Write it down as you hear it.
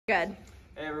Good.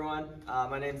 Hey everyone,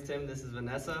 my name's Tim, this is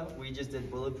Vanessa. We just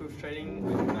did Bulletproof Training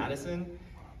with Madison,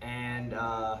 and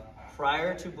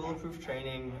prior to Bulletproof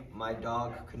Training, my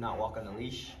dog could not walk on a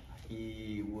leash.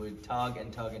 He would tug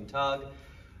and tug and tug,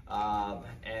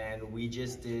 and we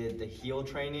just did the heel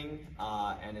training,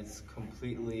 and it's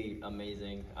completely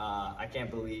amazing. I can't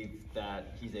believe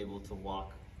that he's able to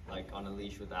walk like on a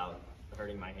leash without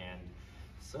hurting my hand.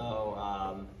 So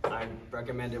I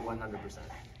recommend it 100%.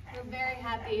 We're very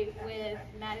happy with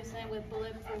Madison, with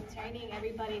Bulletproof Training.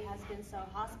 Everybody has been so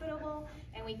hospitable,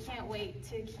 and we can't wait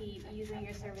to keep using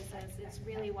your services. It's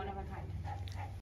really one of a kind.